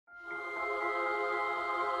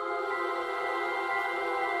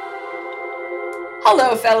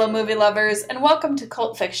Hello, fellow movie lovers, and welcome to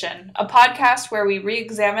Cult Fiction, a podcast where we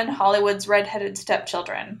re-examine Hollywood's redheaded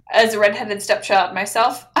stepchildren. As a redheaded stepchild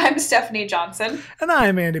myself, I'm Stephanie Johnson. And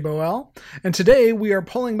I'm Andy Boel. And today we are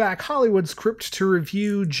pulling back Hollywood's script to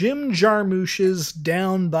review Jim Jarmusch's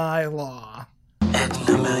Down by Law.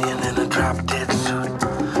 Heading a million in a drop-dead suit.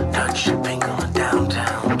 Touch your pink on a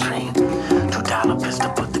downtown train. $2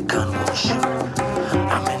 pistol, but the gun won't shoot.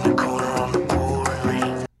 I'm in the corner on the pouring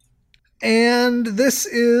rain. And this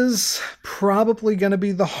is probably going to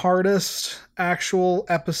be the hardest actual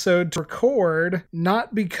episode to record,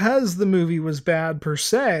 not because the movie was bad per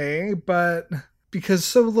se, but because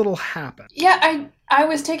so little happened. Yeah, I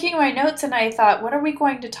was taking my notes and I thought, what are we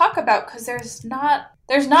going to talk about? Because there's not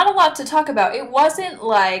a lot to talk about. It wasn't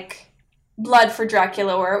like Blood for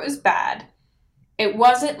Dracula where it was bad. It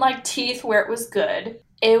wasn't like Teeth where it was good.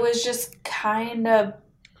 It was just kind of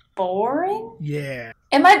boring. Yeah.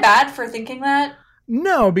 Am I bad for thinking that?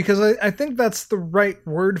 No, because I think that's the right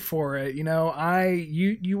word for it. You know,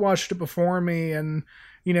 you watched it before me, and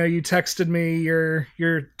you know, you texted me your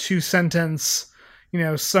 2-sentence,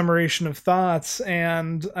 summarization of thoughts,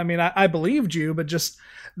 and I mean, I believed you, but just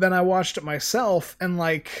then I watched it myself, and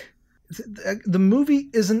like the movie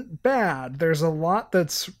isn't bad. There's a lot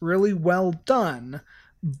that's really well done,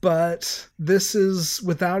 but this is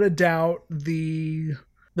without a doubt the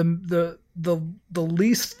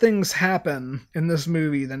least things happen in this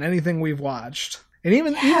movie than anything we've watched. And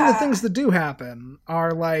even the things that do happen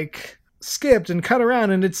are like skipped and cut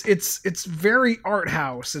around, and it's very art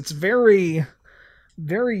house. It's very,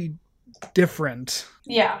 very different.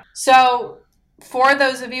 Yeah. So for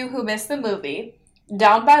those of you who missed the movie,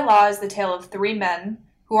 Down by Law is the tale of 3 men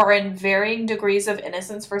who are in varying degrees of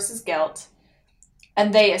innocence versus guilt,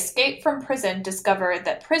 and they escape from prison, discover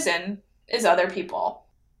that prison is other people.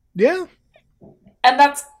 Yeah. And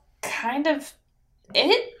that's kind of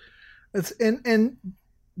it. It's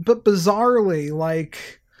but bizarrely,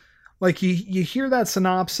 like you hear that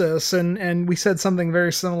synopsis, and we said something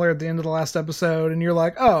very similar at the end of the last episode, and you're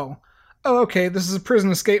like, oh, okay, this is a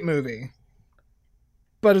prison escape movie.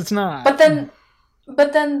 But it's not. But then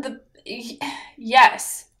the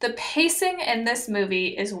pacing in this movie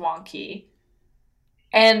is wonky.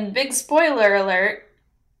 And big spoiler alert,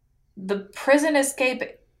 the prison escape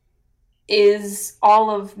is all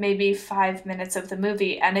of maybe 5 minutes of the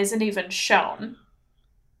movie and isn't even shown.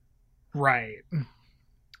 Right.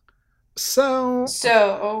 So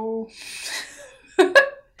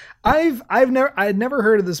I'd never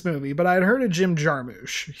heard of this movie, but I'd heard of Jim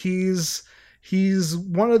Jarmusch. He's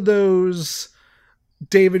one of those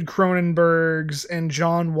David Cronenbergs and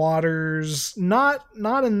John Waters, not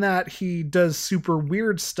in that he does super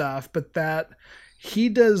weird stuff, but that he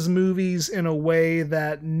does movies in a way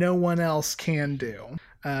that no one else can do.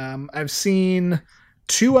 I've seen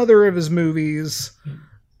 2 other of his movies,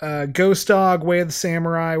 Ghost Dog, Way of the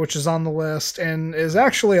Samurai, which is on the list and is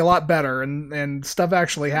actually a lot better, and stuff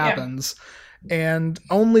actually happens. Yeah. And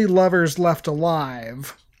Only Lovers Left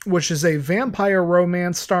Alive, which is a vampire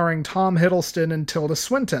romance starring Tom Hiddleston and Tilda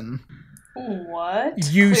Swinton. What?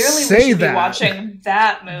 You Clearly say we should that. Be watching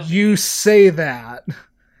that movie. You say that.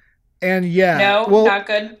 And yeah, no, well, not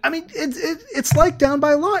good. I mean, it's like Down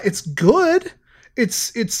by Law. It's good.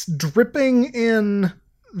 It's dripping in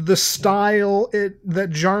the style that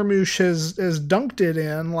Jarmusch has dunked it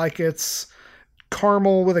in, like it's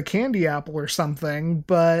caramel with a candy apple or something,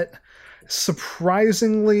 but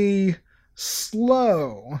surprisingly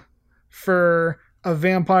slow for a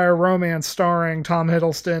vampire romance starring Tom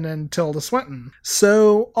Hiddleston and Tilda Swinton.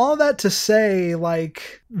 So all that to say,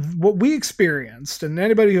 like, what we experienced, and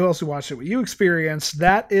anybody else who watched it, what you experienced,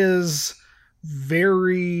 that is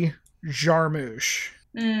very Jarmusch.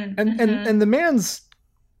 Mm-hmm. And the man's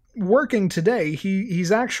working today.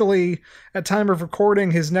 He's actually, at time of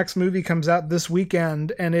recording, his next movie comes out this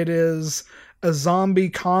weekend, and it is a zombie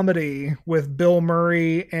comedy with Bill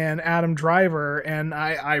Murray and Adam Driver, and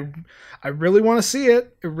I really want to see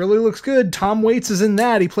it. It really looks good. Tom Waits is in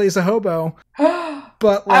that. He plays a hobo.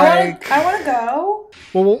 But like, I want to go.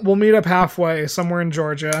 Well, we'll meet up halfway somewhere in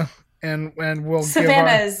Georgia, and we'll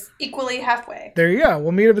Savannah's equally halfway. There you go.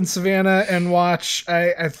 We'll meet up in Savannah and watch.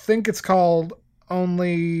 I think it's called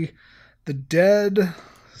Only the Dead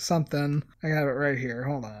something. I got it right here.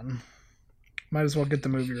 Hold on. Might as well get the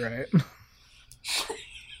movie right.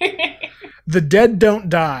 The Dead Don't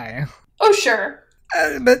Die. Oh, sure.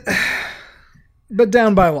 But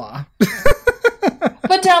Down by Law.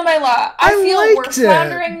 But Down by Law. I feel we're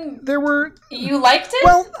floundering. You liked it?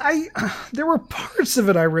 Well, there were parts of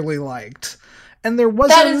it I really liked. And there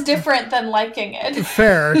wasn't... That is different than liking it.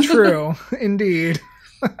 Fair, true, indeed.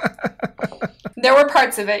 There were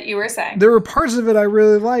parts of it, you were saying. There were parts of it I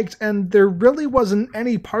really liked, and there really wasn't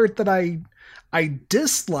any part that I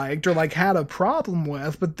disliked or like had a problem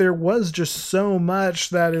with, but there was just so much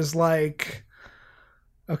that is like,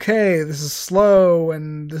 okay, this is slow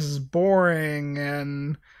and this is boring,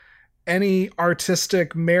 and any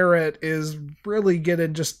artistic merit is really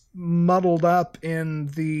getting just muddled up in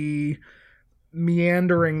the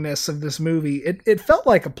meanderingness of this movie. It felt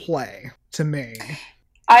like a play to me.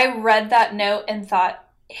 I read that note and thought,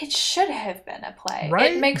 it should have been a play.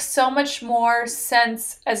 Right? It makes so much more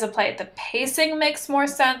sense as a play. The pacing makes more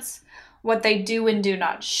sense. What they do and do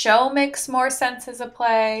not show makes more sense as a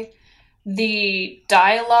play. The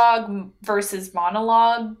dialogue versus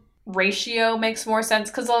monologue ratio makes more sense,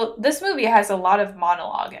 because this movie has a lot of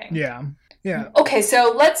monologuing. Yeah. Okay,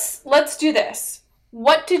 so let's do this.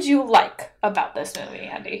 What did you like about this movie,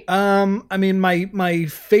 Andy? I mean, my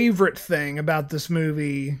favorite thing about this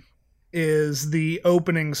movie is the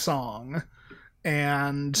opening song.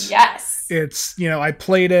 And yes, it's, I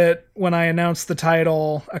played it when I announced the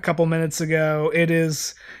title a couple minutes ago.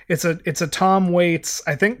 It's a Tom Waits,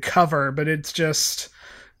 I think, cover, but it's just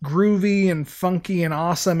groovy and funky and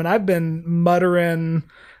awesome. And I've been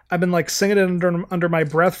like singing it under my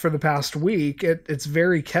breath for the past week. It's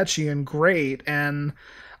very catchy and great. And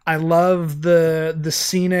I love the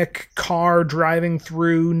scenic car driving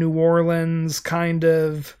through New Orleans kind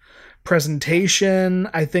of presentation.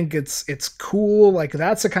 I think it's cool. Like,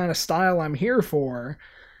 that's the kind of style I'm here for.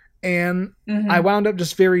 And I wound up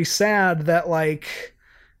just very sad that like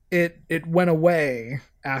it went away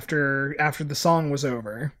after the song was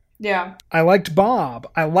over. Yeah. I liked Bob.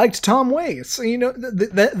 I liked Tom Waits.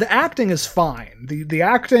 The acting is fine. The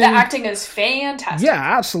acting is fantastic.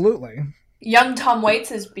 Yeah, absolutely. Young Tom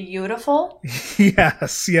Waits is beautiful.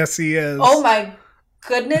 Yes, he is. Oh my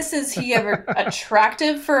goodness, is he ever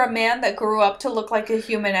attractive for a man that grew up to look like a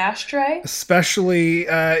human ashtray? Especially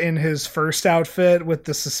in his first outfit with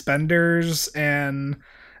the suspenders and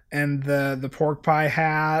the pork pie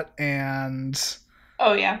hat and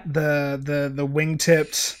oh yeah, the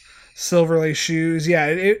wingtipped silver lace shoes.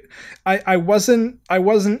 Yeah, I wasn't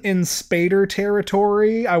in Spader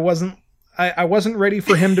territory. I wasn't ready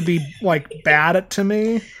for him to be like bad at to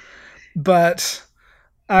me, but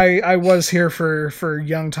I was here for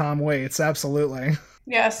young Tom Waits, absolutely.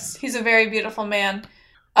 Yes, he's a very beautiful man.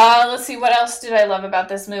 Let's see, what else did I love about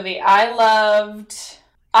this movie? I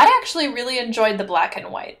actually really enjoyed the black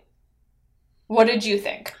and white. What did you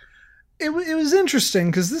think? It was interesting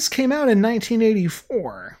because this came out in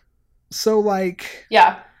 1984. So like,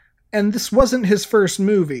 yeah. And this wasn't his first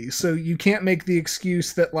movie, so you can't make the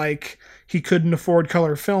excuse that like he couldn't afford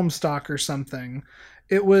color film stock or something.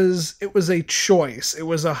 It was a choice. It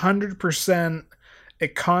was 100% a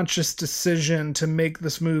conscious decision to make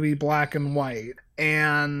this movie black and white.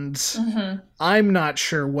 And I'm not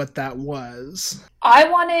sure what that was.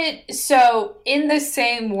 So in the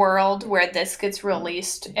same world where this gets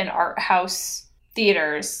released in art house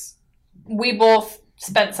theaters, we both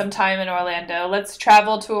spent some time in Orlando. Let's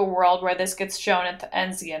travel to a world where this gets shown at the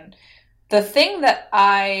Enzian. The thing that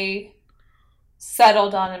I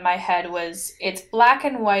settled on in my head was it's black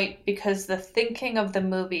and white because the thinking of the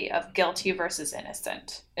movie of guilty versus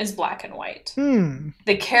innocent is black and white.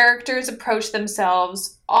 The characters approach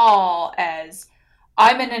themselves all as,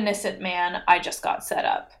 I'm an innocent man, I just got set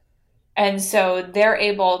up. And so they're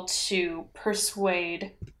able to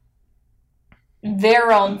persuade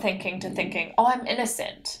their own thinking to thinking, oh, I'm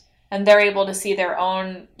innocent. And they're able to see their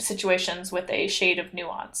own situations with a shade of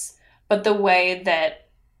nuance. But the way that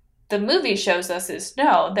the movie shows us is,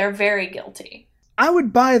 no, they're very guilty. I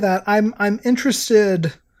would buy that. I'm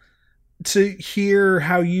interested to hear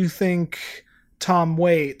how you think Tom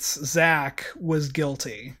Waits, Zach, was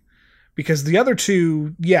guilty. Because the other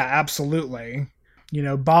two, yeah, absolutely.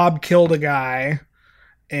 Bob killed a guy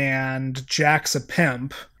and Jack's a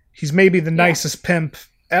pimp. He's maybe the nicest pimp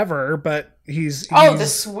ever, but he's the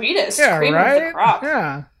sweetest. Yeah, cream right? of the crop.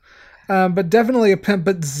 Yeah. But definitely a pimp.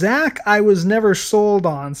 But Zach, I was never sold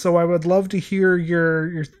on, so I would love to hear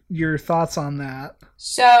your thoughts on that.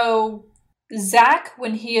 So Zach,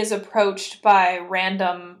 when he is approached by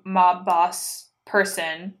random mob boss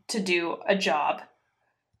person to do a job,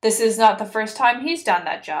 this is not the first time he's done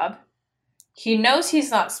that job. He knows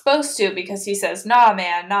he's not supposed to because he says, nah,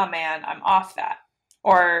 man, I'm off that.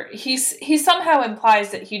 Or he somehow implies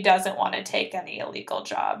that he doesn't want to take any illegal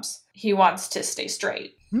jobs. He wants to stay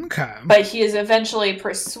straight. Okay. But he is eventually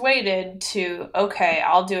persuaded to, okay,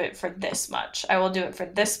 I'll do it for this much. I will do it for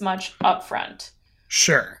this much upfront.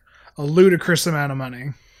 Sure. A ludicrous amount of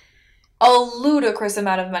money. a ludicrous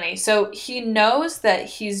amount of money. So he knows that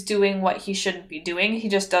he's doing what he shouldn't be doing. He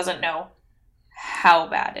just doesn't know how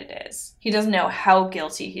bad it is. He doesn't know how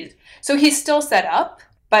guilty he's... So he's still set up,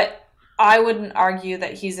 but I wouldn't argue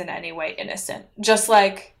that he's in any way innocent. Just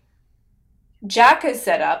like Jack is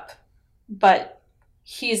set up, but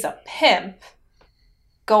he's a pimp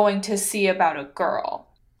going to see about a girl.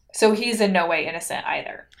 So he's in no way innocent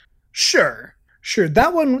either. Sure.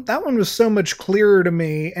 That one was so much clearer to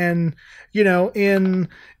me. And, you know, in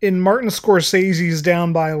Martin Scorsese's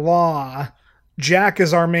Down by Law, Jack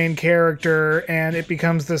is our main character, and it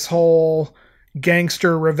becomes this whole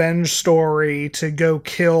gangster revenge story to go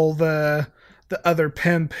kill the other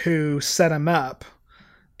pimp who set him up.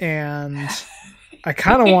 And I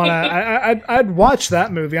kind of want to... I'd watch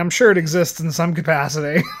that movie. I'm sure it exists in some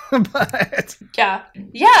capacity. But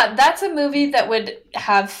yeah, that's a movie that would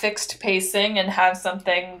have fixed pacing and have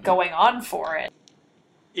something going on for it.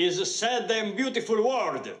 Is a sad and beautiful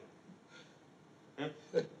world.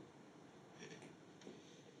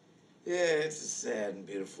 Yeah, it's a sad and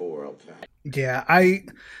beautiful world, Pat. yeah,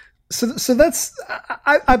 so that's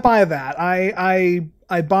I buy that.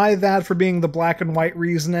 I buy that for being the black and white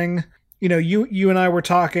reasoning. You know, you and I were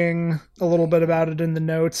talking a little bit about it in the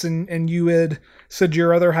notes, and you had said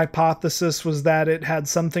your other hypothesis was that it had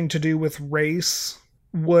something to do with race,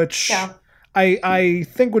 which I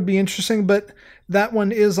think would be interesting, but that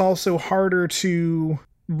one is also harder to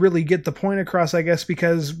really get the point across, I guess,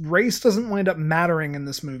 because race doesn't wind up mattering in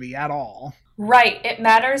this movie at all. Right. It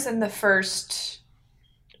matters in the first...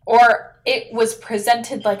 Or it was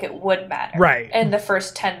presented like it would matter in the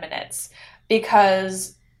first 10 minutes.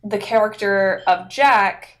 Because the character of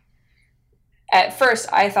Jack, at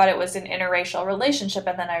first I thought it was an interracial relationship,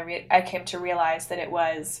 and then I came to realize that it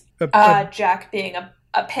was Jack being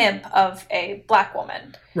a pimp of a black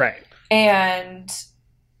woman. Right. And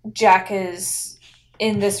Jack is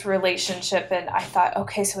in this relationship, and I thought,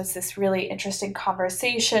 okay, so it's this really interesting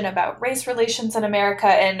conversation about race relations in America,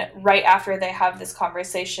 and right after they have this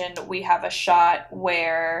conversation, we have a shot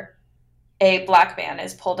where a black man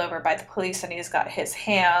is pulled over by the police and he's got his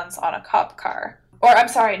hands on a cop car. Or, I'm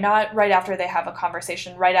sorry, not right after they have a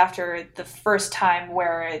conversation, right after the first time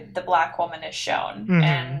where the black woman is shown.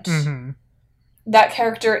 And that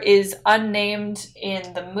character is unnamed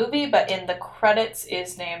in the movie, but in the credits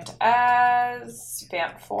is named as...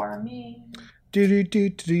 Vamp for me.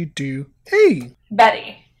 Hey!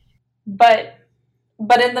 Betty. But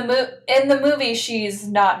in the movie, she's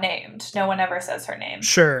not named. No one ever says her name.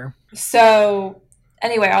 Sure. So,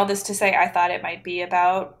 anyway, all this to say, I thought it might be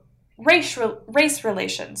about race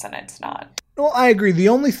relations, and it's not. Well, I agree. The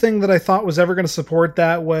only thing that I thought was ever going to support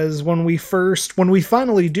that was when we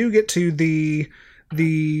finally do get to the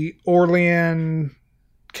Orleans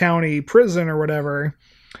County prison or whatever,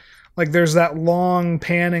 like there's that long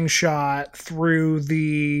panning shot through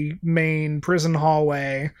the main prison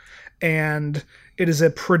hallway, and it is a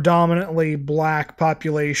predominantly black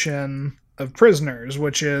population of prisoners,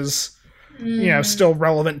 which is, you know, still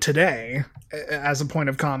relevant today as a point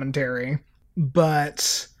of commentary.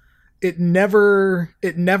 But it never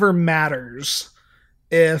matters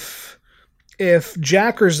if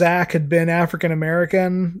Jack or Zach had been African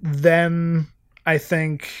American, then I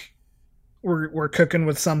think we're cooking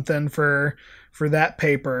with something for that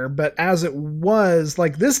paper. But as it was,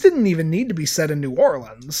 like, this didn't even need to be set in New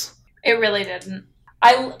Orleans. It really didn't.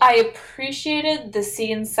 I appreciated the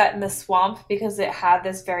scene set in the swamp because it had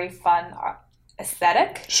this very fun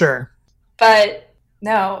aesthetic. Sure. But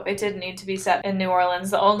no, it didn't need to be set in New Orleans.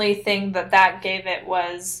 The only thing that gave it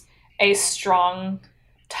was a strong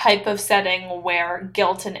type of setting where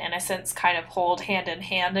guilt and innocence kind of hold hand in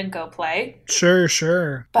hand and go play.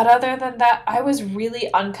 Sure. But other than that, I was really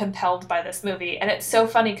uncompelled by this movie. And it's so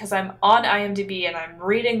funny because I'm on IMDb and I'm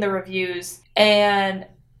reading the reviews, and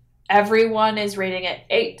everyone is rating it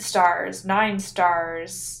 8 stars, 9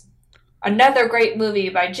 stars. Another great movie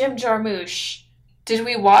by Jim Jarmusch. Did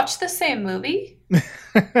we watch the same movie?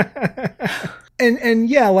 And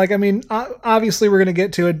yeah, like, I mean, obviously we're gonna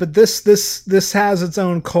get to it, but this has its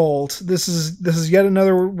own cult. This is yet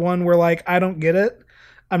another one where, like, I don't get it.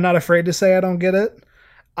 I'm not afraid to say I don't get it.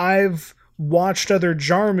 I've watched other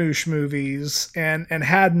Jarmusch movies and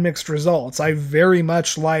had mixed results. I very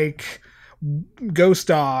much like Ghost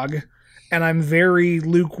Dog, and I'm very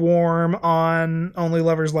lukewarm on Only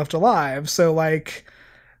Lovers Left Alive. So, like,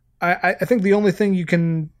 I think the only thing you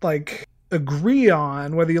can, like, agree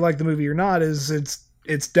on, whether you like the movie or not, is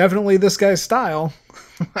it's definitely this guy's style.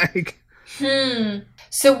 Like,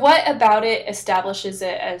 So what about it establishes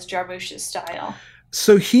it as Jarmusch's style?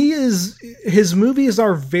 So his movies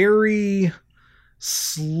are very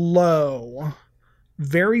slow,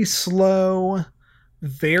 very slow,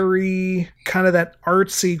 very kind of that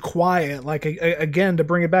artsy quiet. Like, again, to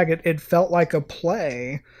bring it back, it felt like a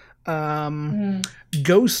play.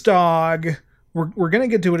 Ghost Dog, we're going to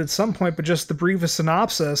get to it at some point, but just the briefest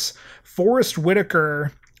synopsis. Forrest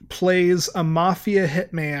Whitaker plays a mafia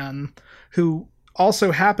hitman who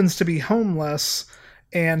also happens to be homeless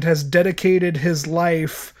and has dedicated his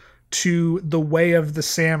life to the way of the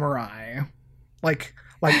samurai. Like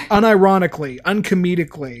unironically,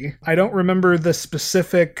 uncomedically. I don't remember the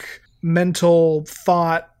specific mental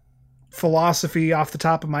thought philosophy off the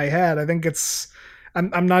top of my head. I think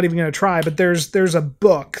I'm not even going to try, but there's a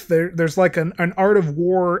book. There's like an Art of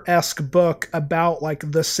War-esque book about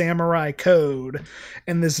like the samurai code,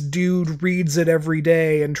 and this dude reads it every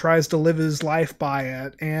day and tries to live his life by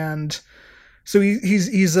it. And so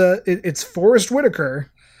it's Forrest Whitaker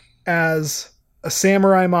as a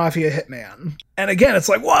samurai mafia hitman. And again, it's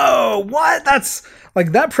like, whoa, what? That's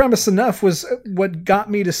like, that premise enough was what got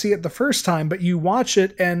me to see it the first time, but you watch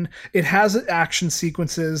it and it has action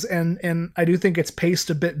sequences, and I do think it's paced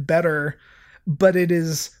a bit better, but it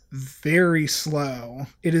is very slow.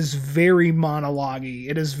 It is very monologue-y.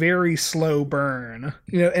 It is very slow burn.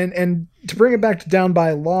 You know, and to bring it back to Down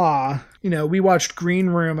by Law, you know, we watched Green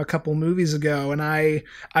Room a couple movies ago, and I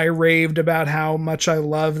raved about how much I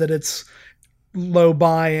love that it's low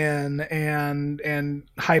buy-in and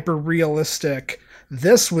hyper realistic.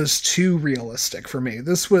 This was too realistic for me.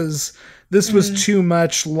 This was too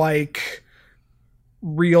much like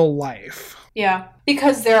real life. Yeah,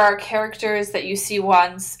 because there are characters that you see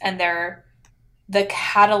once and they're the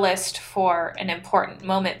catalyst for an important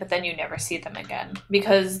moment, but then you never see them again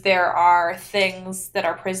because there are things that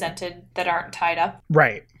are presented that aren't tied up.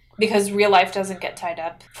 Right. Because real life doesn't get tied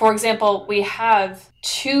up. For example, we have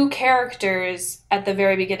two characters at the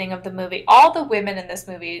very beginning of the movie. All the women in this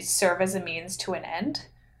movie serve as a means to an end.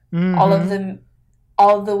 Mm-hmm.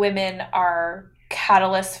 All of the women are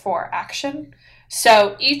catalysts for action.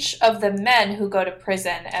 So each of the men who go to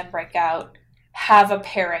prison and break out have a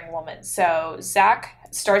pairing woman. So Zach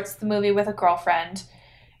starts the movie with a girlfriend,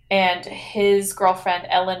 and his girlfriend,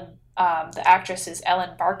 Ellen, the actress is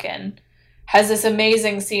Ellen Barkin, has this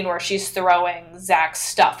amazing scene where she's throwing Zach's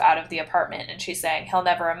stuff out of the apartment and she's saying he'll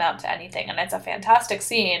never amount to anything. And it's a fantastic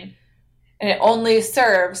scene. And it only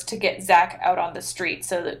serves to get Zach out on the street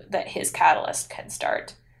so that his catalyst can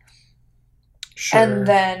start. Sure. And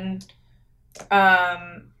then,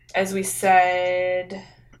 as we said,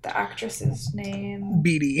 the actress's name?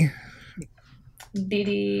 Beatty.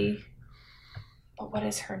 But what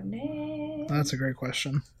is her name? That's a great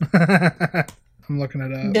question. I'm looking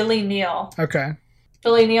it up. Billy Neal. Okay.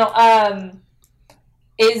 Billy Neal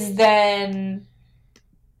is then...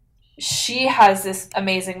 She has this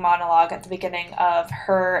amazing monologue at the beginning of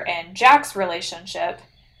her and Jack's relationship,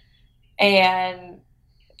 and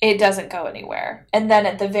it doesn't go anywhere. And then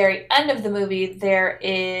at the very end of the movie, there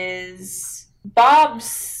is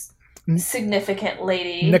Bob's significant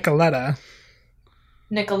lady... Nicoletta,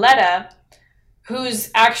 whose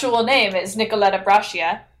actual name is Nicoletta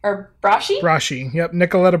Braccia. Or Braschi? Braschi, yep.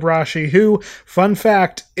 Nicoletta Braschi, who, fun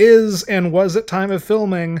fact, is and was at time of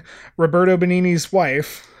filming Roberto Benigni's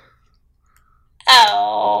wife.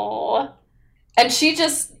 Oh. And she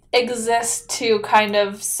just exists to kind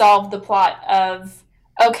of solve the plot of,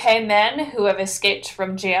 okay, men who have escaped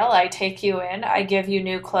from jail, I take you in, I give you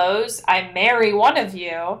new clothes, I marry one of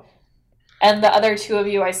you, and the other two of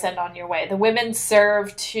you I send on your way. The women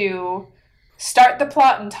serve to start the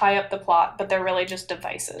plot and tie up the plot, but they're really just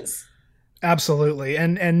devices. Absolutely.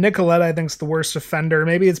 And Nicoletta, I think, is the worst offender.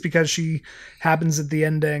 Maybe it's because she happens at the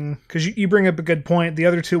ending, because you bring up a good point. The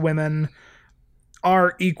other two women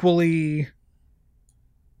are equally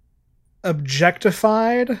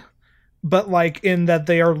objectified, but like in that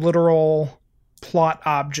they are literal plot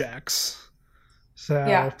objects. So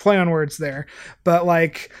yeah. Play on words there. But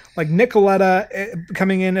like Nicoletta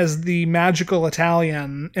coming in as the magical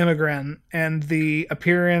Italian immigrant, and the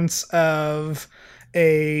appearance of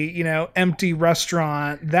a, you know, empty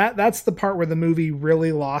restaurant, that's the part where the movie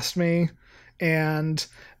really lost me. And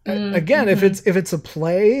again, if it's a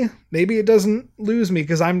play, maybe it doesn't lose me,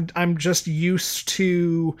 because I'm just used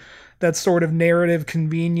to that sort of narrative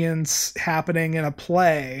convenience happening in a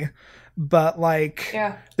play. But like,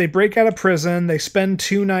 yeah. They break out of prison, they spend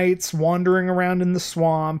 2 nights wandering around in the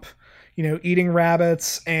swamp, you know, eating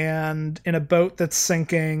rabbits and in a boat that's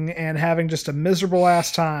sinking and having just a miserable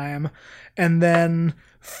ass time, and then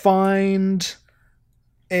find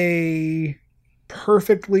a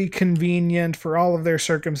perfectly convenient for all of their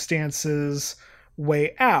circumstances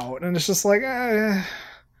way out. And it's just like,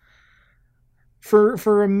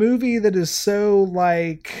 for a movie that is so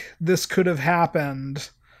like this could have happened,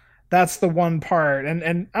 that's the one part.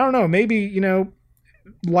 And I don't know, maybe, you know,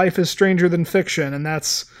 life is stranger than fiction, and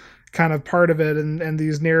that's kind of part of it, and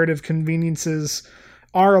these narrative conveniences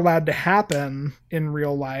are allowed to happen in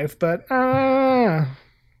real life, but I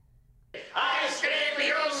scream,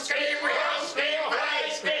 you scream, we all scream, I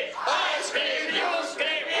scream. I scream, you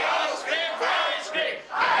scream, we all scream, I scream.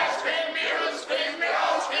 I scream, you scream, we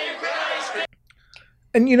all scream, I scream.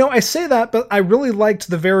 and you know, I say that, but I really liked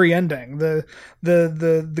the very ending, the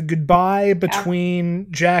goodbye between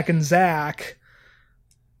Jack and Zach,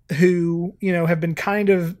 who, you know, have been kind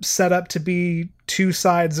of set up to be two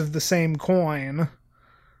sides of the same coin.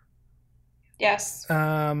 Yes.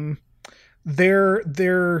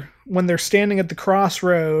 They're when they're standing at the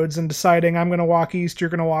crossroads and deciding, I'm going to walk east, you're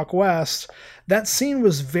going to walk west. That scene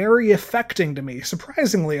was very affecting to me,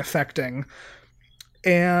 surprisingly affecting.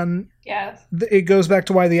 And Yes. it goes back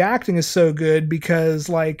to why the acting is so good, because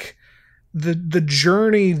like the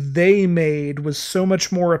journey they made was so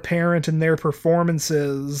much more apparent in their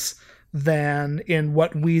performances than in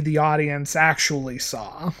what we, the audience, actually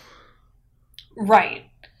saw. Right.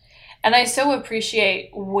 And I so appreciate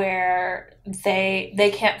where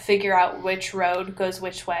they can't figure out which road goes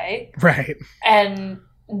which way. Right. And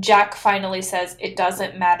Jack finally says, it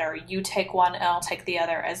doesn't matter. You take one and I'll take the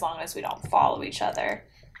other, as long as we don't follow each other.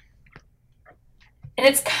 And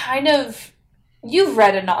it's kind of, you've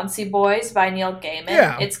read Anansi Boys by Neil Gaiman.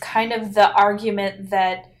 Yeah. It's kind of the argument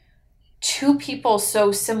that two people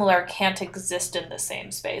so similar can't exist in the same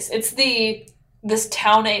space. It's this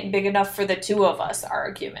town ain't big enough for the two of us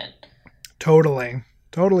argument. Totally.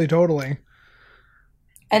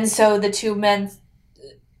 And so the two men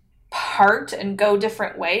part and go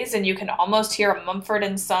different ways, and you can almost hear a Mumford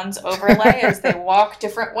and Sons overlay as they walk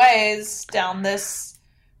different ways down this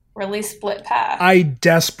really split path. I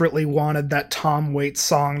desperately wanted that Tom Waits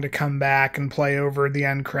song to come back and play over the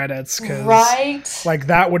end credits, because right? like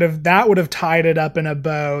that would have tied it up in a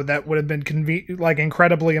bow that would have been like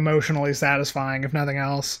incredibly emotionally satisfying, if nothing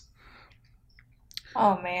else.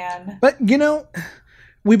 Oh man. But you know,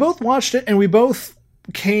 we both watched it and we both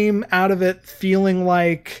came out of it feeling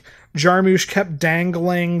like Jarmusch kept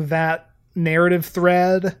dangling that narrative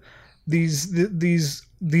thread. These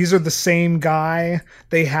are the same guy.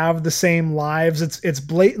 They have the same lives. It's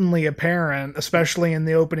blatantly apparent, especially in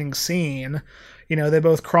the opening scene. You know, they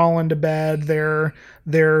both crawl into bed.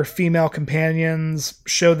 Their female companions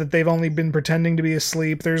show that they've only been pretending to be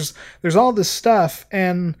asleep. There's all this stuff,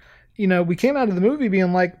 and you know, we came out of the movie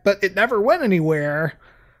being like, but it never went anywhere.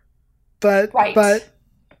 But right. But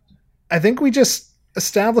I think we just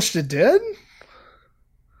established it did.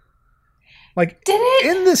 Like, did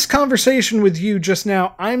it? In this conversation with you just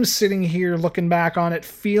now, I'm sitting here looking back on it,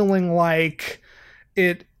 feeling like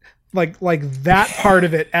it, like that part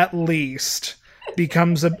of it at least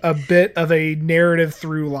becomes a bit of a narrative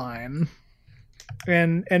through line.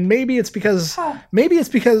 And maybe it's because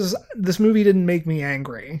this movie didn't make me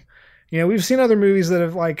angry. You know, we've seen other movies that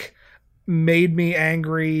have like made me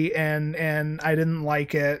angry and I didn't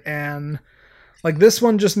like it, and like this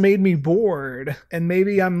one just made me bored, and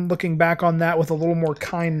maybe I'm looking back on that with a little more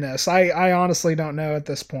kindness. I honestly don't know at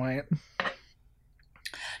this point.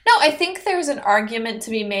 No, I think there's an argument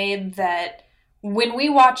to be made that when we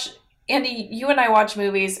watch, Andy, you and I watch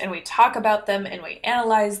movies and we talk about them and we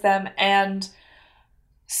analyze them, and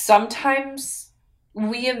sometimes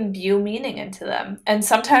we imbue meaning into them, and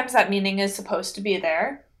sometimes that meaning is supposed to be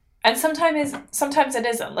there, and sometimes it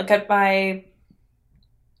isn't. Look at my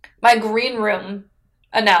Green Room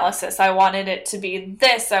analysis. I wanted it to be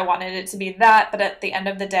this, I wanted it to be that, but at the end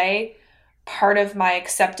of the day, part of my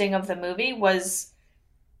accepting of the movie was,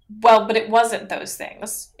 well, but it wasn't those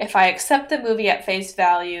things. If I accept the movie at face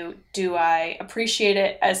value, do I appreciate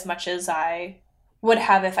it as much as I would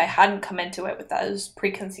have if I hadn't come into it with those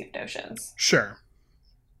preconceived notions? Sure.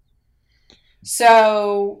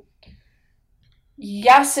 So,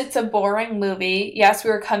 yes, it's a boring movie. Yes,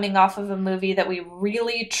 we were coming off of a movie that we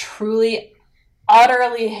really, truly,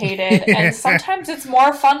 utterly hated. And sometimes it's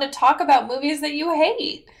more fun to talk about movies that you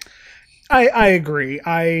hate. I agree.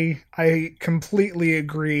 I completely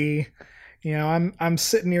agree. You know, I'm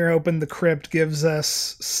sitting here hoping The Crypt gives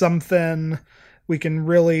us something we can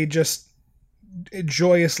really just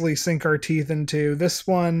joyously sink our teeth into. This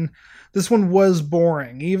one was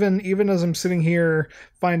boring. Even as I'm sitting here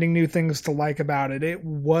finding new things to like about it, it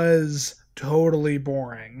was totally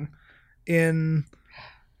boring. In,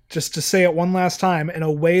 just to say it one last time, in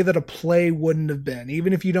a way that a play wouldn't have been,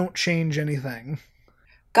 even if you don't change anything.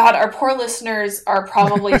 God, our poor listeners are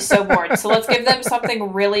probably so bored. So let's give them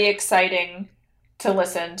something really exciting to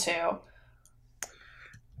listen to.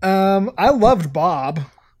 I loved Bob.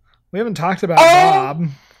 We haven't talked about Bob.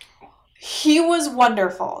 He was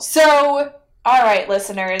wonderful. So, all right,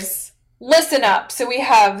 listeners, listen up. So we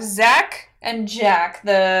have Zach and Jack,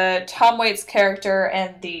 the Tom Waits character,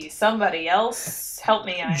 and the somebody else. Help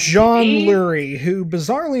me out. John Lurie, who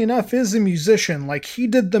bizarrely enough is a musician. Like, he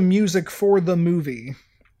did the music for the movie.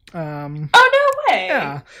 Oh, no way.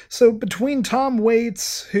 Yeah. So between Tom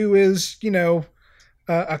Waits, who is, you know,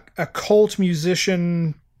 a cult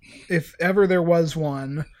musician, if ever there was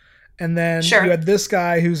one, and then you had this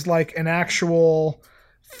guy who's like an actual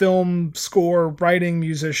film score writing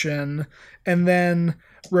musician, and then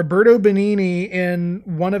Roberto Benigni in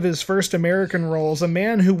one of his first American roles, a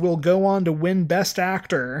man who will go on to win Best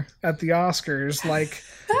Actor at the Oscars.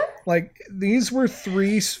 Like these were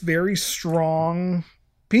three very strong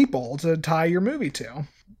people to tie your movie to.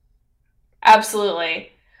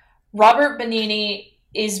 Absolutely. Robert Benigni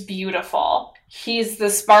is beautiful. He's the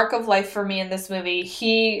spark of life for me in this movie.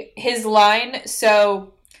 His line,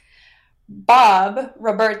 so Bob,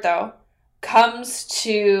 Roberto, comes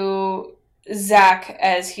to Zach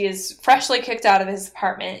as he is freshly kicked out of his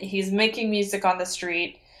apartment. He's making music on the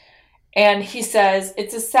street, and he says,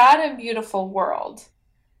 "It's a sad and beautiful world."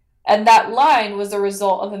 And that line was the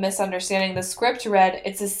result of a misunderstanding. The script read,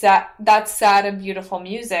 "That's sad and beautiful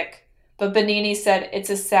music." But Benigni said, "It's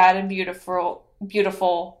a sad and beautiful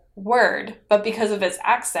word." But because of his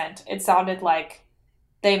accent, it sounded like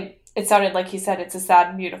he said, "It's a sad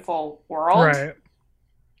and beautiful world." Right.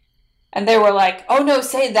 And they were like, "Oh no,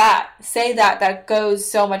 say that. Say that. That goes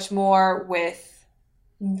so much more with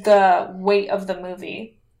the weight of the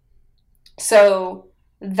movie." So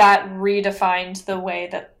that redefined the way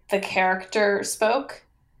that the character spoke.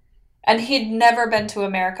 And he'd never been to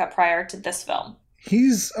America prior to this film.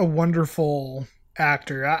 He's a wonderful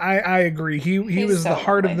actor. I agree. He was the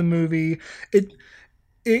heart of the movie.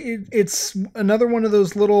 It's another one of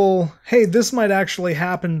those little, hey, this might actually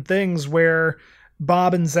happen things where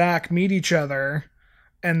Bob and Zach meet each other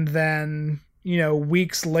and then, you know,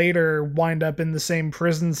 weeks later wind up in the same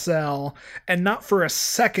prison cell, and not for a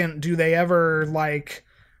second do they ever like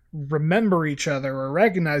remember each other or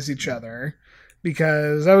recognize each other,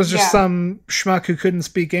 because that was just some schmuck who couldn't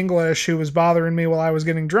speak English who was bothering me while I was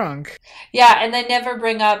getting drunk. Yeah, and they never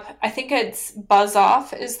bring up, I think it's buzz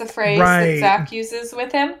off is the phrase that Zach uses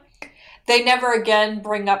with him. They never again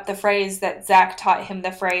bring up the phrase that Zach taught him,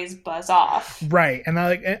 the phrase buzz off. Right. And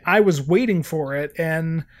I was waiting for it,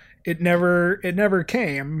 and it never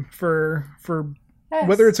came for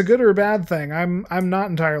whether it's a good or a bad thing. I'm not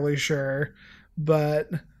entirely sure, but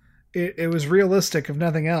it was realistic if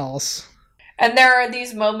nothing else. And there are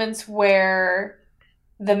these moments where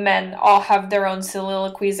the men all have their own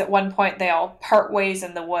soliloquies. At one point, they all part ways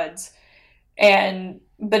in the woods. And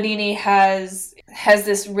Benigni has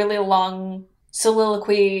this really long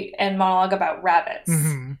soliloquy and monologue about rabbits.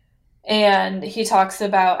 Mm-hmm. And he talks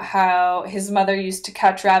about how his mother used to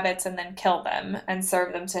catch rabbits and then kill them and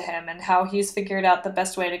serve them to him, and how he's figured out the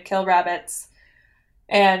best way to kill rabbits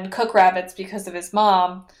and cook rabbits because of his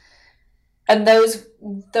mom. And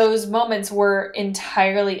those moments were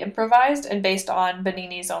entirely improvised and based on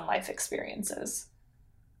Benigni's own life experiences.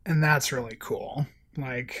 And that's really cool.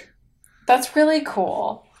 That's really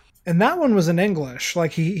cool. And that one was in English.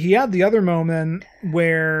 Like, he had the other moment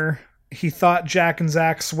where he thought Jack and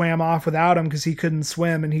Zach swam off without him because he couldn't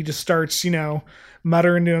swim, and he just starts, you know,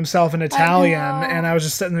 muttering to himself in Italian. And I was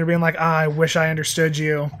just sitting there being like, I wish I understood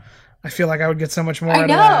you. I feel like I would get so much more out of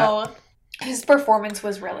that. His performance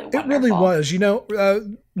was really wonderful. It really was. You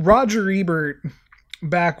know, Roger Ebert,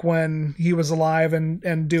 back when he was alive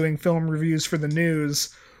and doing film reviews for the news,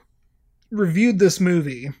 reviewed this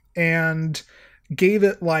movie and gave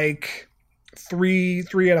it like three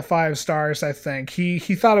out of 5 stars, I think. He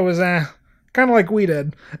thought it was kind of like we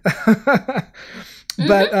did.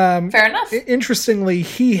 But fair enough. Interestingly,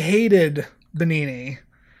 he hated Benigni.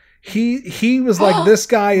 He was like, this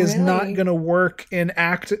guy is really not going to work in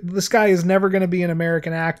act. This guy is never going to be an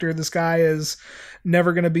American actor. This guy is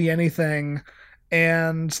never going to be anything.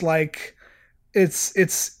 And like, it's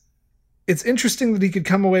interesting that he could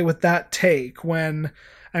come away with that take when,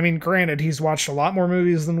 I mean, granted, he's watched a lot more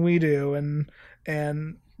movies than we do.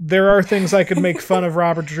 And there are things I could make fun of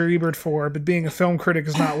Robert Ebert for, but being a film critic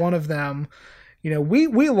is not one of them. You know,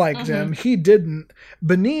 we liked him. He didn't.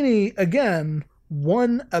 Benigni, again,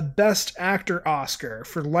 won a Best Actor Oscar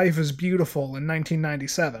for Life is Beautiful in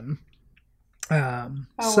 1997.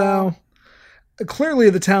 So clearly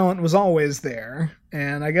the talent was always there.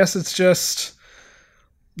 And I guess it's just,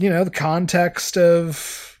 you know, the context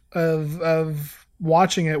of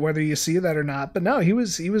watching it, whether you see that or not. But no, he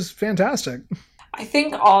was fantastic. I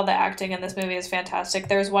think all the acting in this movie is fantastic.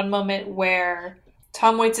 There's one moment where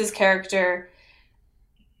Tom Waits' character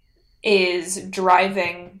is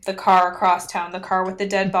driving the car across town, the car with the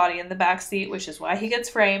dead body in the back seat, which is why he gets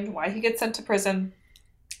framed, why he gets sent to prison.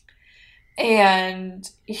 And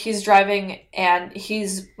he's driving and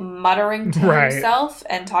he's muttering to himself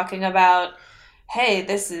and talking about, hey,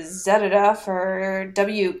 this is da-da-da for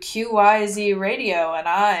WQYZ radio, and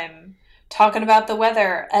I'm talking about the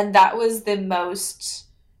weather. And that was the most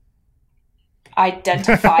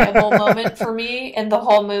identifiable moment for me in the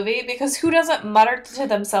whole movie, because who doesn't mutter to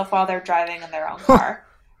themselves while they're driving in their own car?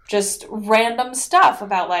 Just random stuff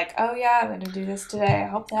about like, oh yeah, I'm going to do this today. I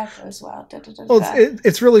hope that goes well. Da, da, da, well, da.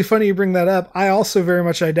 It's really funny you bring that up. I also very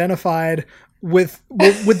much identified with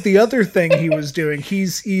the other thing he was doing.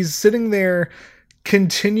 He's sitting there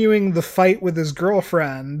continuing the fight with his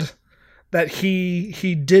girlfriend that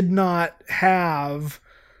he did not have.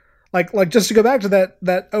 Like just to go back to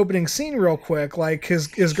that opening scene real quick, like his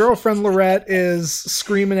girlfriend Lorette is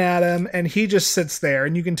screaming at him and he just sits there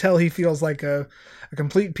and you can tell he feels like a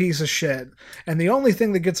complete piece of shit. And the only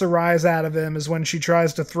thing that gets a rise out of him is when she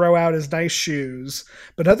tries to throw out his nice shoes.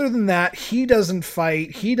 But other than that, he doesn't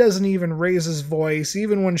fight. He doesn't even raise his voice,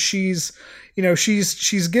 even when she's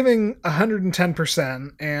giving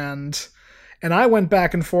 110%. And I went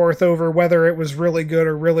back and forth over whether it was really good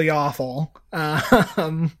or really awful.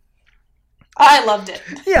 I loved it.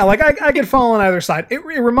 Yeah, like I could fall on either side. It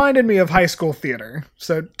reminded me of high school theater.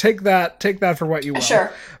 So take that for what you will.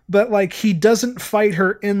 Sure. But like he doesn't fight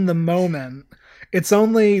her in the moment. It's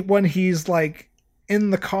only when he's like in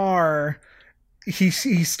the car he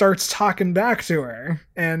starts talking back to her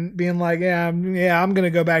and being like, yeah, I'm going to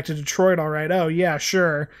go back to Detroit, all right. Oh, yeah,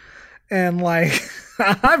 sure. And like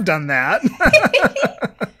I've done that.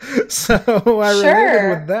 So I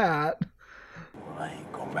related with that. Well, I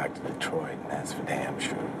ain't going back to Detroit, and that's for damn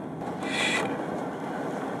sure.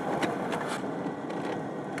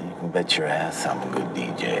 You can bet your ass I'm a good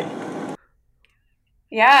DJ.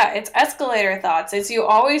 Yeah, it's escalator thoughts. It's you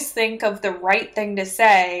always think of the right thing to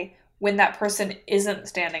say when that person isn't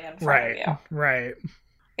standing in front of you. Right.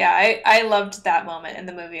 Yeah, I loved that moment in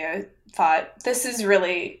the movie. I thought, this is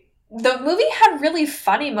really... The movie had really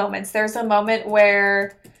funny moments. There's a moment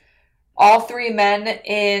where all three men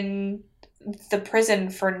in the prison,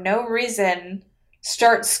 for no reason,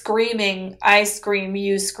 start screaming, I scream,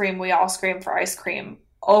 you scream, we all scream for ice cream,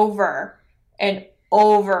 over and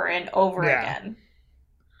over and over again.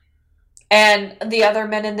 And the other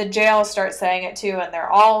men in the jail start saying it too, and they're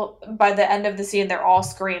all, by the end of the scene, they're all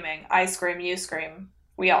screaming, I scream, you scream,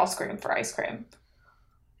 we all scream for ice cream.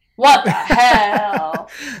 What the hell?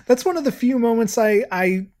 That's one of the few moments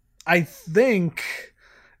I think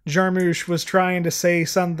Jarmusch was trying to say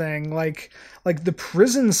something like the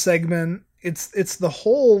prison segment. It's the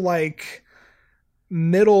whole like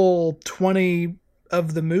middle 20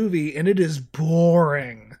 of the movie, and it is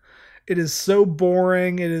boring. It is so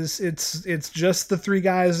boring. It's just the three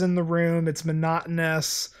guys in the room. It's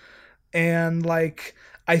monotonous, and like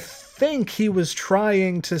I think he was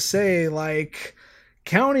trying to say like,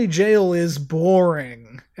 county jail is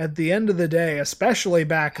boring at the end of the day, especially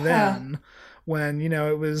back then when,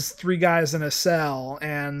 it was three guys in a cell,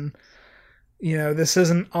 and, this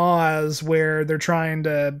isn't Oz where they're trying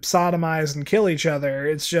to sodomize and kill each other.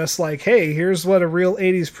 It's just like, hey, here's what a real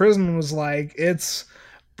 80s prison was like. It's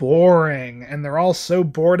boring. And they're all so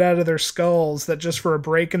bored out of their skulls that just for a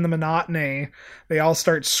break in the monotony, they all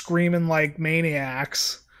start screaming like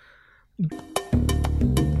maniacs.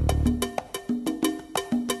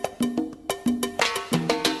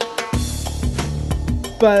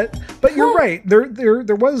 But you're right.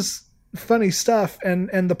 There was funny stuff,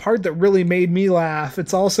 and the part that really made me laugh,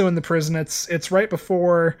 it's also in the prison. It's right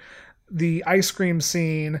before the ice cream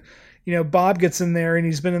scene. Bob gets in there and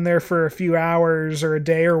he's been in there for a few hours or a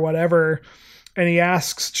day or whatever, and he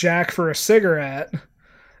asks Jack for a cigarette,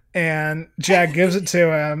 and Jack gives it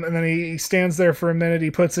to him, and then he stands there for a minute,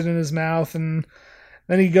 he puts it in his mouth, and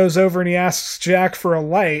then he goes over and he asks Jack for a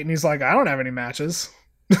light, and he's like, I don't have any matches.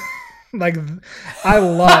 Like, I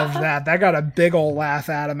love that. That got a big old laugh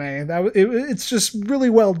out of me. It's just really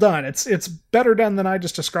well done. It's better done than I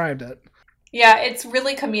just described it. Yeah, it's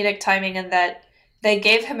really comedic timing in that they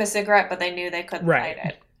gave him a cigarette, but they knew they couldn't light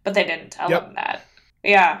it. But they didn't tell him that.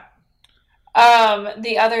 Yeah.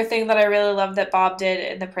 The other thing that I really loved that Bob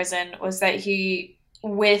did in the prison was that he,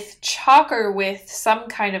 with chalk or with some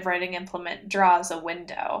kind of writing implement, draws a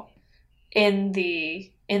window in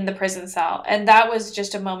the prison cell. And that was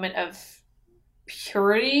just a moment of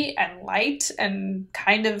purity and light and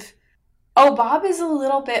kind of Oh, Bob is a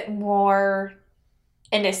little bit more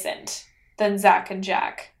innocent than Zach and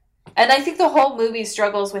Jack. And I think the whole movie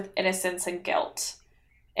struggles with innocence and guilt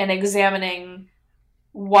and examining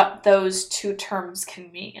what those two terms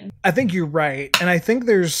can mean. I think you're right. And I think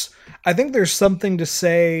there's something to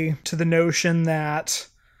say to the notion that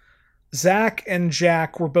Zach and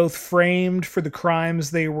Jack were both framed for the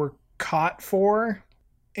crimes they were caught for.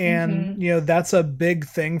 And, that's a big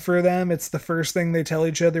thing for them. It's the first thing they tell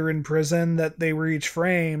each other in prison, that they were each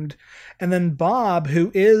framed. And then Bob,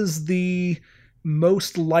 who is the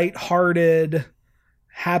most lighthearted,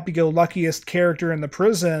 happy-go-luckiest character in the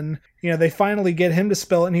prison, they finally get him to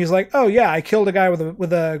spill it, and he's like, "Oh yeah, I killed a guy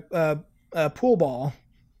with a pool ball,"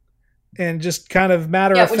 and just kind of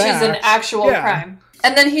matter of fact, which is an actual crime.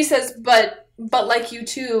 And then he says, "But like you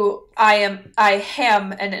too, I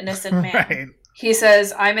am an innocent man." Right. He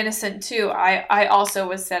says, "I'm innocent too. I also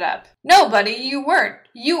was set up." No, buddy, you weren't.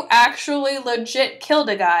 You actually legit killed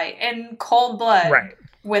a guy in cold blood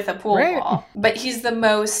with a pool ball. But he's the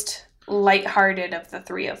most lighthearted of the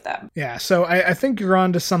three of them. Yeah, so I think you're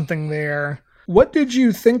onto something there. What did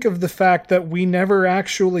you think of the fact that we never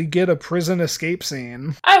actually get a prison escape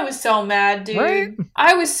scene? I was so mad, dude. Right?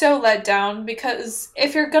 I was so let down, because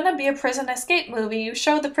if you're gonna be a prison escape movie, you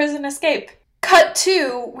show the prison escape. Cut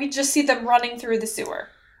to, we just see them running through the sewer.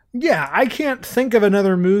 Yeah, I can't think of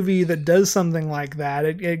another movie that does something like that.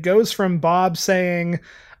 It goes from Bob saying,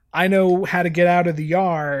 "I know how to get out of the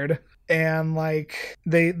yard," and like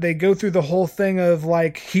they go through the whole thing of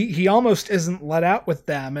like he almost isn't let out with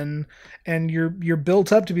them, and you're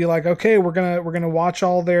built up to be like, okay, we're gonna watch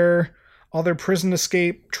all their prison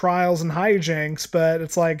escape trials and hijinks, but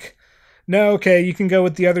it's like, no, okay, you can go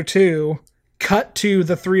with the other two. Cut to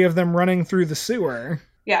the three of them running through the sewer.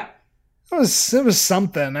 Yeah. It was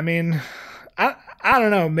something. I mean, I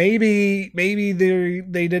don't know. Maybe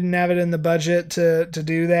they didn't have it in the budget to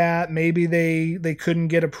do that. Maybe they couldn't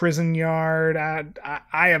get a prison yard.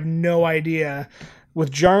 I have no idea.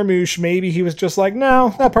 With Jarmusch, maybe he was just like,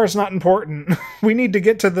 no, that part's not important. We need to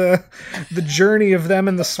get to the journey of them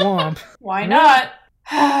in the swamp. Why not?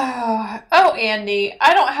 Oh, Andy,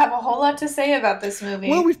 I don't have a whole lot to say about this movie.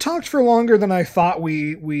 Well, we've talked for longer than I thought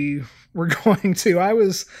we were going to. I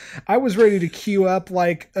was ready to queue up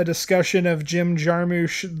like a discussion of Jim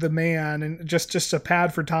Jarmusch, the man, and just a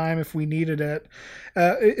pad for time if we needed it.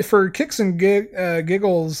 For kicks and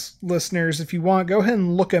giggles listeners, if you want, go ahead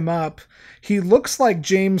and look him up. He looks like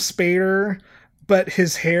James Spader, but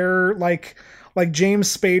his hair like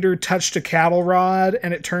James Spader touched a cattle rod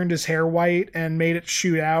and it turned his hair white and made it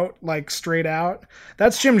shoot out, like straight out.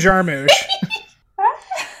 That's Jim Jarmusch.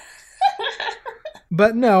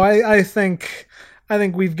 But no, I think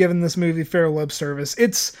we've given this movie fair lip service.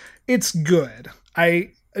 It's good.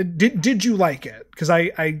 Did you like it? Because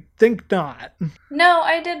I think not. No,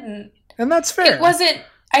 I didn't. And that's fair. It wasn't.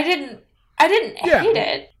 I didn't hate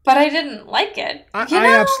it, but I didn't like it.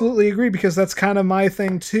 I absolutely agree, because that's kind of my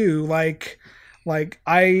thing too. Like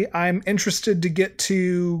I'm interested to get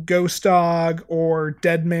to Ghost Dog or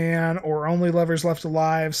Dead Man or Only Lovers Left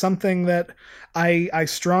Alive, something that I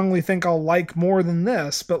strongly think I'll like more than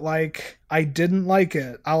this, but like I didn't like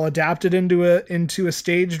it. I'll adapt it into a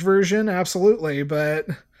staged version, absolutely, but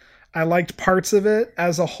I liked parts of it.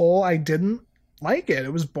 As a whole, I didn't like it.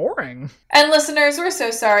 It was boring. And listeners, we're so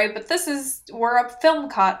sorry, but we're a film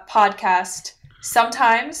podcast.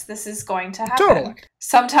 Sometimes this is going to happen. Totally.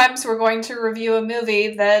 Sometimes we're going to review a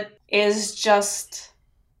movie that is just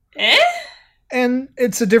and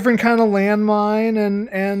it's a different kind of landmine,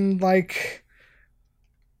 and like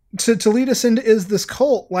to lead us into is this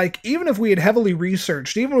cult. Like, even if we had heavily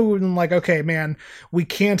researched, even if we had been like, okay, man, we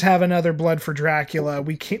can't have another Blood for Dracula.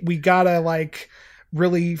 We gotta like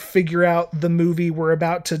really figure out the movie we're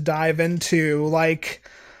about to dive into. Like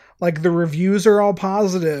the reviews are all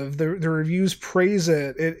positive. The reviews praise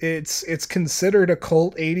it. It's considered a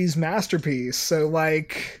cult 80s masterpiece. So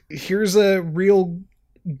like, here's a real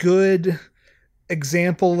good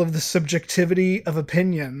example of the subjectivity of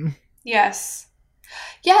opinion. Yes,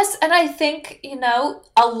 and I think,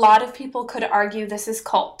 a lot of people could argue this is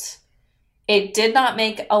cult. It did not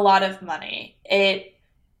make a lot of money. It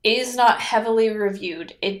is not heavily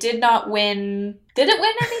reviewed. It did not win. Did it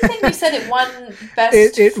win anything? You said it won best foreign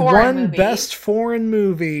movie. It won best foreign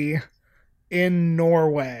movie in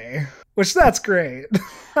Norway, which that's great.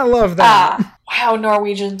 I love that. Wow,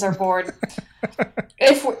 Norwegians are bored.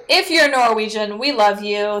 If you're Norwegian, we love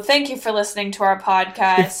you. Thank you for listening to our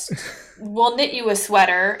podcast. We'll knit you a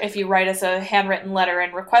sweater if you write us a handwritten letter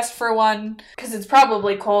and request for one, because it's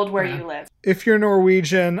probably cold where you live. If you're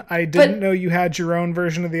Norwegian, I didn't know you had your own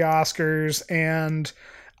version of the Oscars, and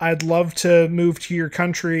I'd love to move to your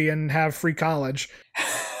country and have free college.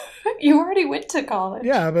 You already went to college.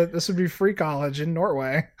 Yeah, but this would be free college in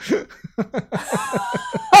Norway.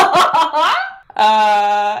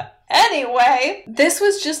 Anyway, this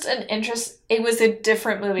was just it was a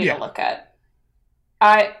different movie to look at.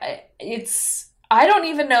 I don't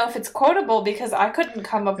even know if it's quotable because I couldn't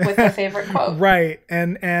come up with a favorite quote. Right.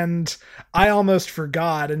 And I almost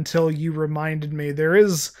forgot until you reminded me. There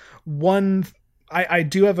is one, I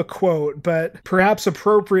do have a quote, but perhaps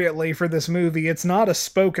appropriately for this movie, it's not a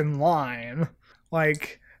spoken line.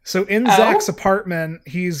 Like, so in Zach's apartment,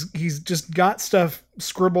 he's just got stuff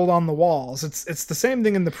scribbled on the walls. It's the same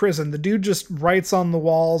thing in the prison. The dude just writes on the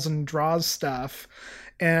walls and draws stuff.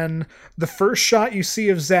 And the first shot you see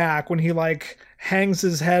of Zach when he like hangs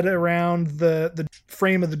his head around the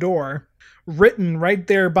frame of the door, written right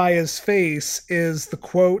there by his face is the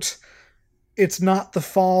quote, "It's not the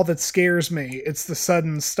fall that scares me, it's the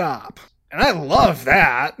sudden stop." And I love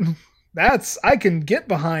that. I can get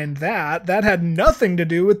behind that. That had nothing to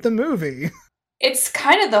do with the movie. It's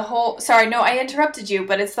kind of the whole... Sorry, no, I interrupted you,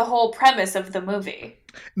 but it's the whole premise of the movie.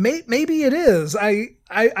 Maybe it is. I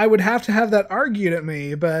would have to have that argued at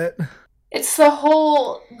me, but... It's the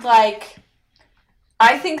whole, like...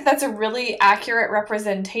 I think that's a really accurate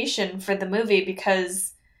representation for the movie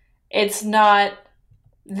because it's not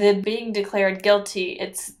the being declared guilty,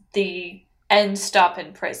 it's the end stop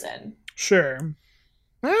in prison. Sure.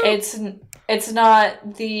 It's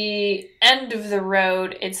not the end of the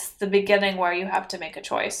road, it's the beginning where you have to make a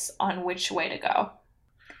choice on which way to go.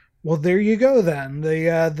 Well, there you go then.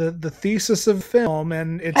 The thesis of film,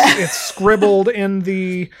 and it's scribbled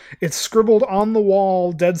it's scribbled on the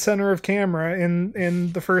wall, dead center of camera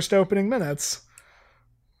in the first opening minutes.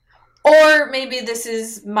 Or maybe this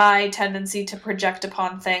is my tendency to project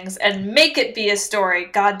upon things and make it be a story.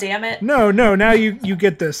 God damn it. No, now you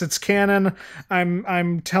get this. It's canon.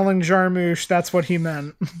 I'm telling Jarmusch that's what he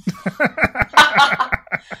meant.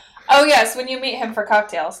 Oh yes, when you meet him for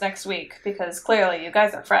cocktails next week, because clearly you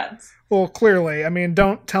guys are friends. Well, clearly. I mean,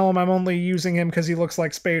 don't tell him I'm only using him because he looks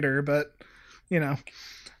like Spader, but, you know.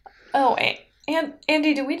 Oh, wait. And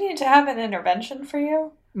Andy, do we need to have an intervention for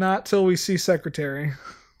you? Not till we see Secretary.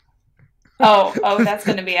 Oh, that's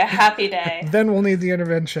going to be a happy day. Then we'll need the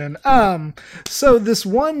intervention. So this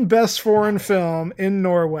won Best Foreign Film in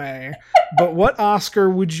Norway, but what Oscar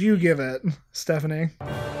would you give it, Stephanie?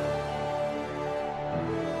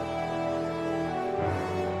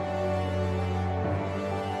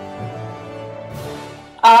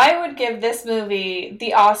 I would give this movie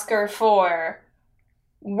the Oscar for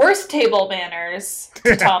worst table manners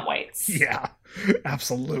to Tom Waits. Yeah,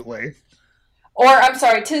 absolutely. Or, I'm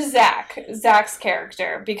sorry, to Zach's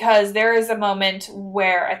character, because there is a moment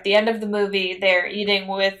where at the end of the movie, they're eating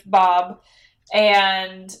with Bob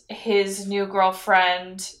and his new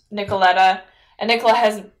girlfriend, Nicoletta, and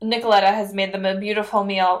Nicoletta has made them a beautiful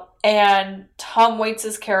meal, and Tom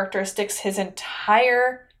Waits' character sticks his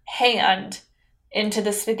entire hand into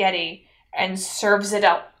the spaghetti and serves it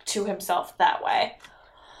out to himself that way.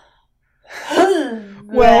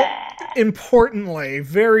 Well, importantly,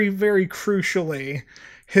 very, very crucially,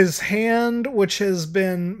 his hand, which has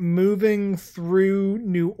been moving through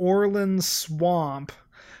New Orleans swamp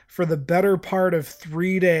for the better part of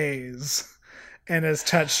 3 days and has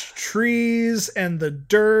touched trees and the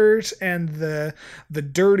dirt and the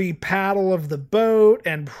dirty paddle of the boat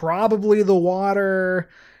and probably the water...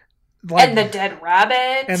 Like, and the dead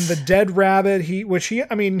rabbit. And the dead rabbit, he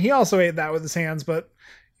also ate that with his hands, but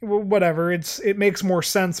whatever. It makes more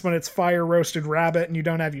sense when it's fire roasted rabbit and you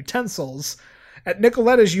don't have utensils. At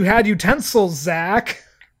Nicoletta's, you had utensils, Zach.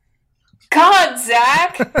 God,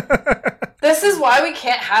 Zach! This is why we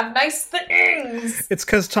can't have nice things. It's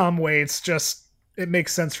because Tom Waits it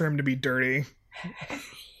makes sense for him to be dirty.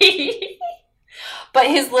 But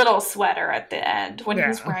his little sweater at the end, when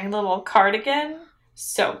he's wearing a little cardigan...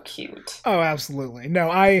 So cute. Oh, absolutely. No,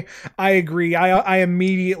 I agree. I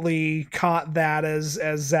immediately caught that as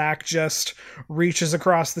Zach just reaches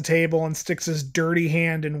across the table and sticks his dirty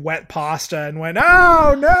hand in wet pasta and went,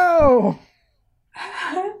 "Oh, no!"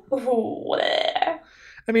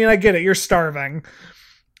 I mean, I get it. You're starving.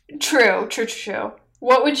 True.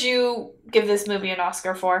 What would you give this movie an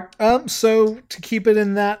Oscar for? So to keep it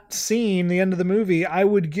in that scene, the end of the movie, I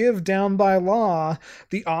would give Down by Law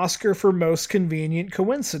the Oscar for Most Convenient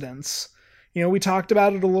Coincidence. You know, we talked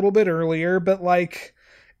about it a little bit earlier, but like,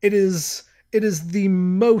 it is the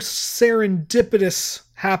most serendipitous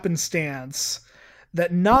happenstance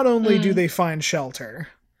that not only do they find shelter,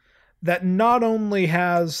 that not only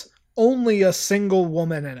has only a single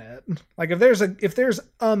woman in it. Like if there's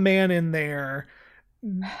a man in there,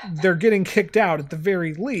 they're getting kicked out at the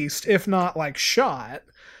very least, if not like shot.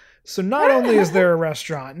 So not only is there a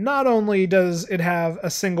restaurant, not only does it have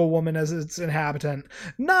a single woman as its inhabitant,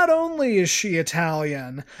 not only is she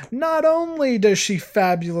Italian, not only does she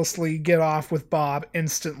fabulously get off with Bob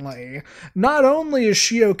instantly, not only is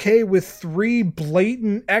she okay with 3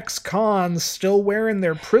 blatant ex-cons still wearing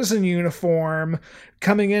their prison uniform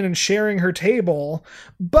coming in and sharing her table,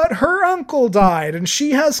 but her uncle died and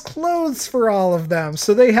she has clothes for all of them,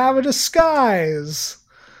 so they have a disguise.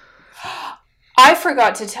 I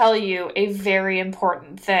forgot to tell you a very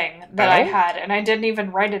important thing that I had, and I didn't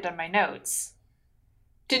even write it in my notes.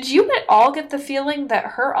 Did you at all get the feeling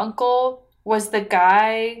that her uncle was the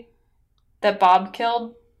guy that Bob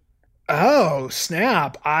killed? Oh,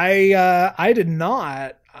 snap. I did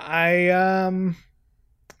not.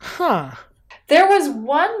 There was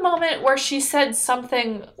one moment where she said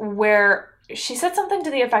something to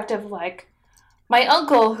the effect of, like, my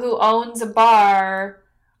uncle who owns a bar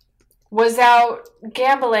was out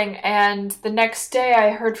gambling, and the next day I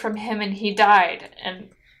heard from him and he died. And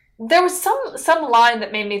there was some line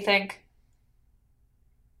that made me think,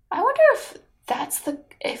 I wonder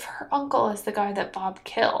if her uncle is the guy that Bob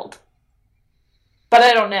killed. But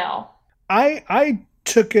I don't know. I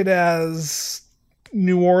took it as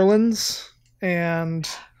New Orleans, and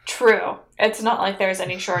true. It's not like there's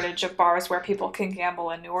any shortage of bars where people can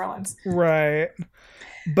gamble in New Orleans. Right.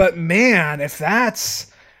 But man, if that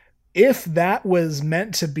was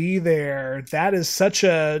meant to be there, that is such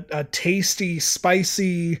a tasty,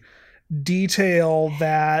 spicy detail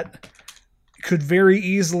that could very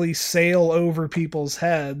easily sail over people's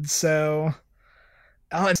heads. So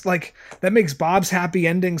it's like, that makes Bob's happy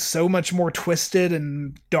ending so much more twisted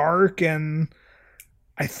and dark, and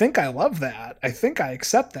I think I love that. I think I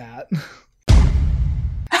accept that.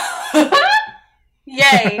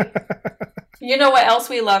 Yay. You know what else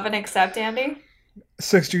we love and accept, Andy?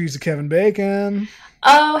 6 Degrees of Kevin Bacon.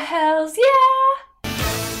 Oh, hells yeah!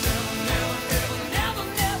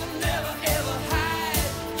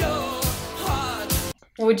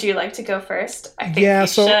 Would you like to go first? I think yeah, you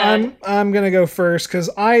so should. I'm gonna go first because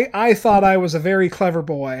I thought I was a very clever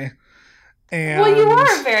boy. And well, you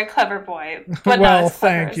are a very clever boy, but well, not as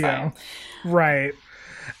clever thank as you. I am. Right.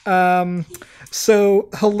 So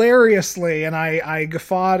hilariously, and I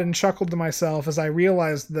guffawed and chuckled to myself as I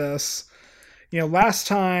realized this. You know, last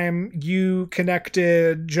time you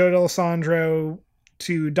connected Joe D'Alessandro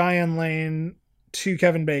to Diane Lane to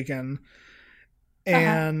Kevin Bacon,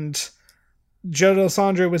 and Joe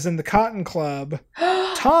D'Alessandro was in the Cotton Club.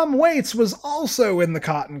 Tom Waits was also in the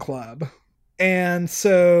Cotton Club. And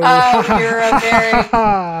so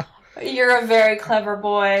you're a very clever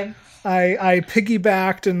boy. I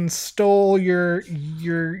piggybacked and stole your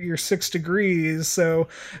 6 degrees. So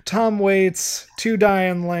Tom Waits to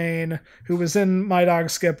Diane Lane, who was in My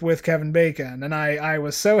Dog Skip with Kevin Bacon, and I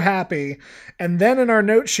was so happy. And then in our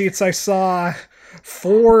note sheets I saw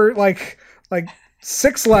 4 like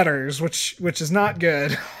 6 letters, which is not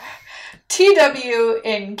good. TW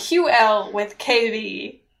in QL with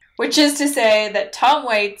KB, which is to say that Tom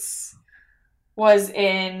Waits was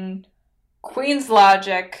in Queen's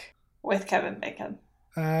Logic with Kevin Bacon.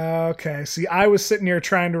 Okay. See, I was sitting here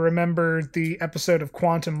trying to remember the episode of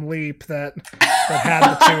Quantum Leap that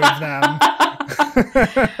had the 2 of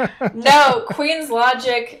them. No, Queen's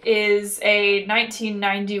Logic is a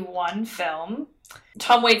 1991 film.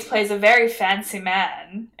 Tom Waits plays a very fancy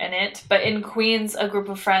man in it, but in Queens, a group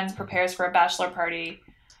of friends prepares for a bachelor party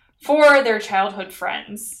for their childhood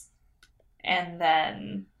friends. And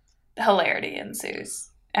then hilarity ensues.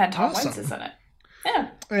 And Tom Waits is in it. Yeah.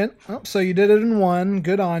 And, so you did it in 1.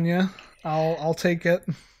 Good on you. I'll take it.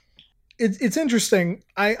 It's interesting.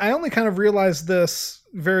 I only kind of realized this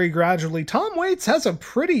very gradually. Tom Waits has a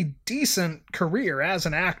pretty decent career as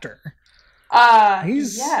an actor.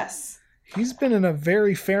 Yes. He's been in a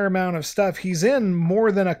very fair amount of stuff. He's in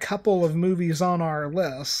more than a couple of movies on our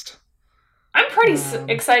list. I'm pretty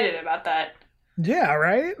excited about that. Yeah,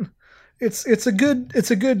 right? It's a good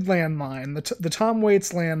landmine. The Tom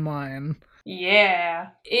Waits landmine. Yeah.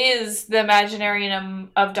 Is the Imaginarium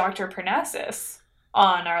of Dr. Parnassus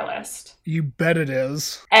on our list? You bet it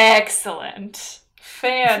is. Excellent.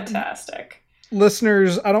 Fantastic.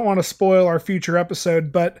 Listeners, I don't want to spoil our future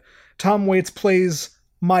episode, but Tom Waits plays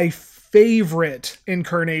my favorite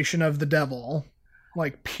incarnation of the devil.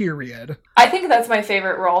 Like, period. I think that's my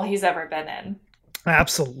favorite role he's ever been in.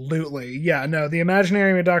 Absolutely. Yeah, no, the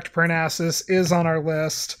Imaginarium of Dr. Parnassus is on our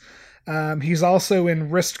list. He's also in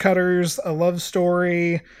Wrist Cutters, A Love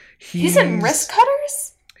Story. He's in Wrist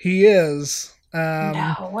Cutters? He is.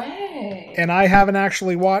 No way. And I haven't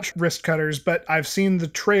actually watched Wrist Cutters, but I've seen the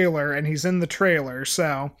trailer, and he's in the trailer,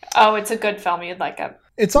 so... Oh, it's a good film. You'd like it.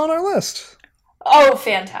 It's on our list. Oh,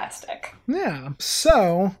 fantastic. Yeah.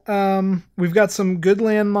 So, we've got some good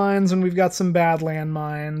landmines, and we've got some bad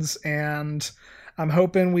landmines, and I'm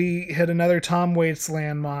hoping we hit another Tom Waits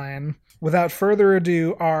landmine. Without further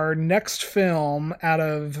ado, our next film out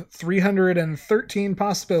of 313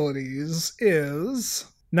 possibilities is...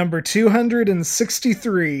 number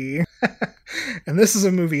 263. And this is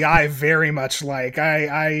a movie I very much like.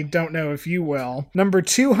 I don't know if you will. Number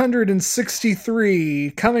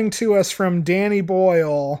 263, coming to us from Danny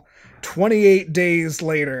Boyle, 28 Days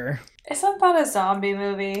Later. Isn't that a zombie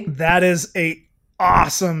movie? That is a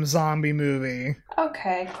awesome zombie movie.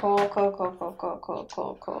 Okay, cool.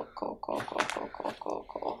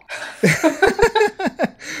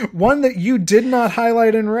 One that you did not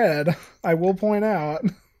highlight in red, I will point out.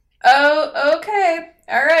 Oh, okay.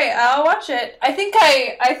 All right, I'll watch it. I think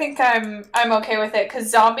I'm okay with it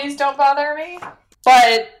because zombies don't bother me.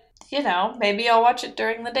 But, maybe I'll watch it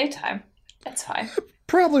during the daytime. It's fine.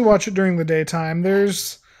 Probably watch it during the daytime.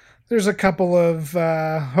 There's a couple of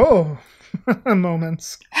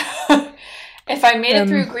moments. If I made it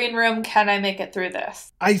through Green Room, can I make it through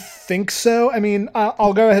this? I think so. I mean,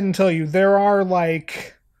 I'll go ahead and tell you, there are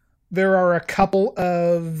a couple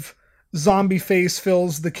of zombie face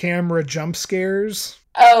fills the camera jump scares.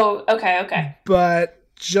 Oh, okay. But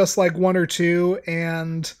just like one or two,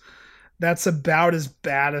 and that's about as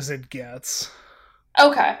bad as it gets.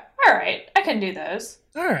 Okay. All right. I can do those.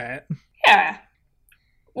 All right. Yeah.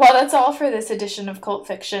 Well, that's all for this edition of Cult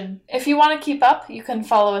Fiction. If you want to keep up, you can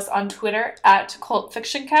follow us on Twitter at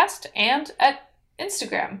CultFictionCast and at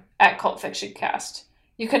Instagram at CultFictionCast.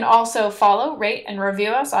 You can also follow, rate, and review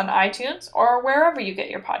us on iTunes or wherever you get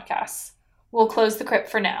your podcasts. We'll close the crypt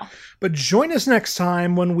for now. But join us next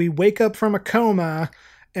time when we wake up from a coma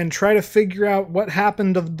and try to figure out what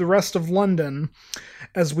happened to the rest of London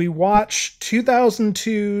as we watch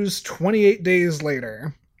 2002's 28 Days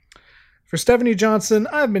Later. For Stephanie Johnson,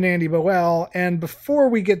 I've been Andy Boel, and before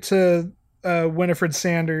we get to Winifred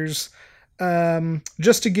Sanders,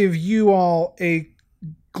 just to give you all a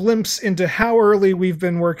glimpse into how early we've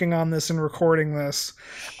been working on this and recording this,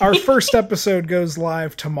 our first episode goes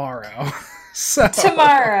live tomorrow.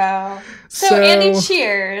 Tomorrow. So Andy,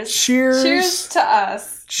 cheers. Cheers to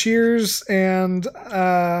us. Cheers, and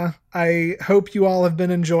I hope you all have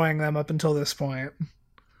been enjoying them up until this point.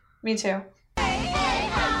 Me too.